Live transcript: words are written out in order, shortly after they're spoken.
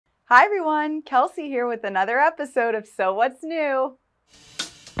Hi everyone, Kelsey here with another episode of So What's New?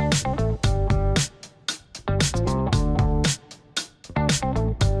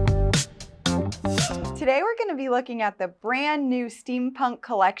 Today we're going to be looking at the brand new steampunk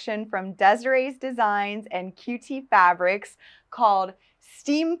collection from Desiree Designs and QUILT Fabrics called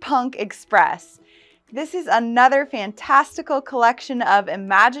Steampunk Express. This is another fantastical collection of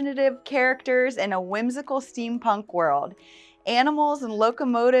imaginative characters in a whimsical steampunk world. Animals and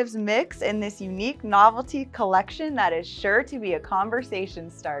locomotives mix in this unique novelty collection that is sure to be a conversation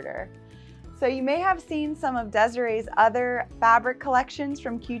starter. So you may have seen some of Desiree's other fabric collections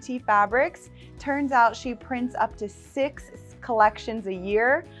from QUILT Fabrics. Turns out she prints up to 6 collections a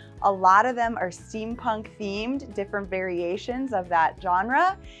year. A lot of them are steampunk themed, different variations of that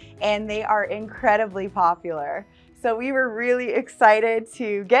genre, and they are incredibly popular. So we were really excited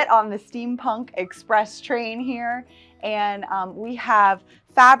to get on the Steampunk Express train here. And we have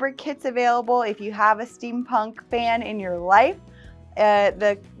fabric kits available if you have a steampunk fan in your life.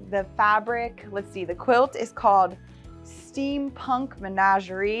 The fabric, let's see, the quilt is called Steampunk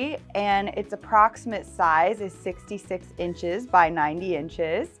Menagerie, and its approximate size is 66 inches by 90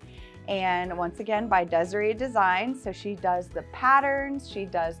 inches. And once again, by Desiree Designs. So she does the patterns, she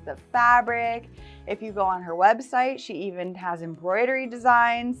does the fabric. If you go on her website, she even has embroidery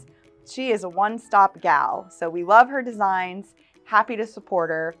designs. She is a one-stop gal. So we love her designs, happy to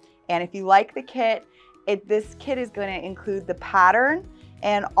support her. And if you like the kit, this kit is going to include the pattern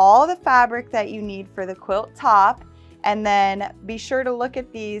and all the fabric that you need for the quilt top. And then be sure to look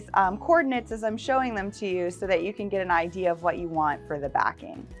at these coordinates as I'm showing them to you so that you can get an idea of what you want for the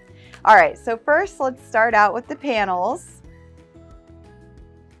backing. All right, so first let's start out with the panels.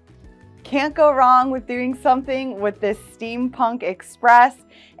 Can't go wrong with doing something with this Steampunk Express.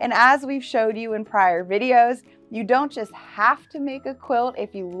 And as we've showed you in prior videos, you don't just have to make a quilt.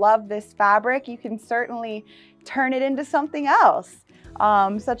 If you love this fabric, you can certainly turn it into something else,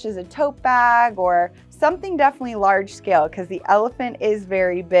 such as a tote bag or something definitely large scale, because the elephant is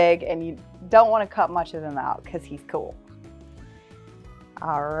very big and you don't want to cut much of him out because he's cool.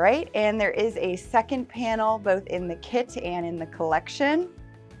 All right, and there is a second panel both in the kit and in the collection.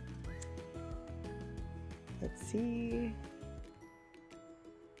 Let's see.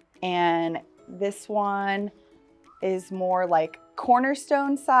 And this one is more like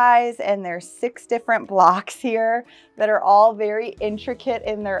cornerstone size, and there's 6 different blocks here that are all very intricate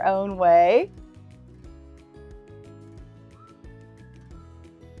in their own way.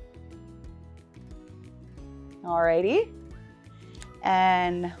 Alrighty.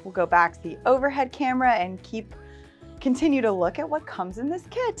 And we'll go back to the overhead camera and continue to look at what comes in this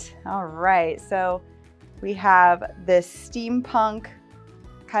kit. All right, so we have this steampunk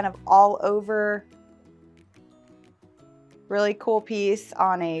kind of all over, really cool piece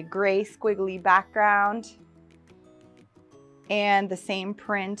on a gray squiggly background. And the same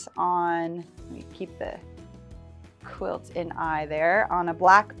print on, let me keep the quilt in eye there, on a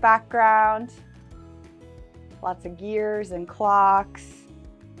black background. Lots of gears and clocks.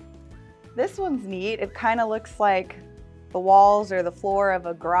 This one's neat. It kind of looks like the walls or the floor of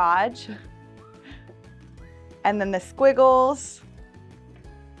a garage. And then the squiggles,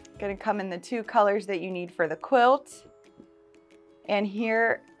 gonna come in the 2 colors that you need for the quilt. And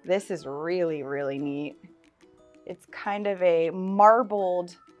here, this is really, really neat. It's kind of a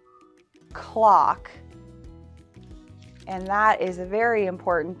marbled clock. And that is a very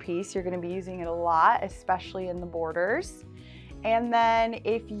important piece. You're going to be using it a lot, especially in the borders. And then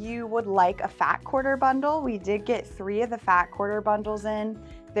if you would like a fat quarter bundle, we did get 3 of the fat quarter bundles in.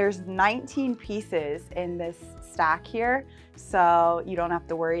 There's 19 pieces in this stack here, so you don't have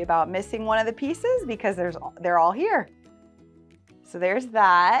to worry about missing one of the pieces because they're all here. So there's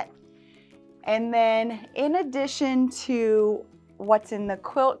that. And then in addition to what's in the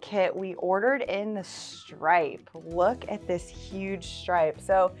quilt kit, we ordered in the stripe. Look at this huge stripe.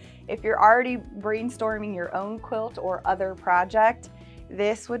 So if you're already brainstorming your own quilt or other project,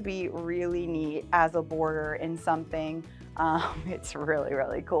 this would be really neat as a border in something. It's really,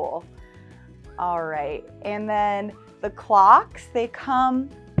 really cool. All right, and then the clocks, they come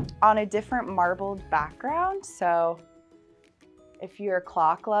on a different marbled background. So if you're a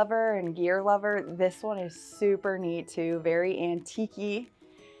clock lover and gear lover, this one is super neat too, very antique-y.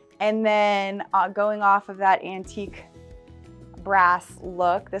 And then going off of that antique brass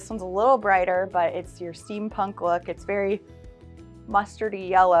look, this one's a little brighter, but it's your steampunk look. It's very mustardy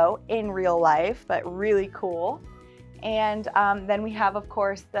yellow in real life, but really cool. And then we have, of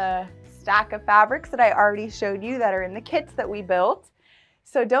course, the stack of fabrics that I already showed you that are in the kits that we built.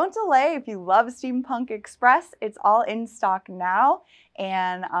 So don't delay. If you love Steampunk Express, it's all in stock now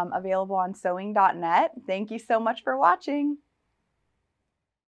and available on sewing.net. Thank you so much for watching.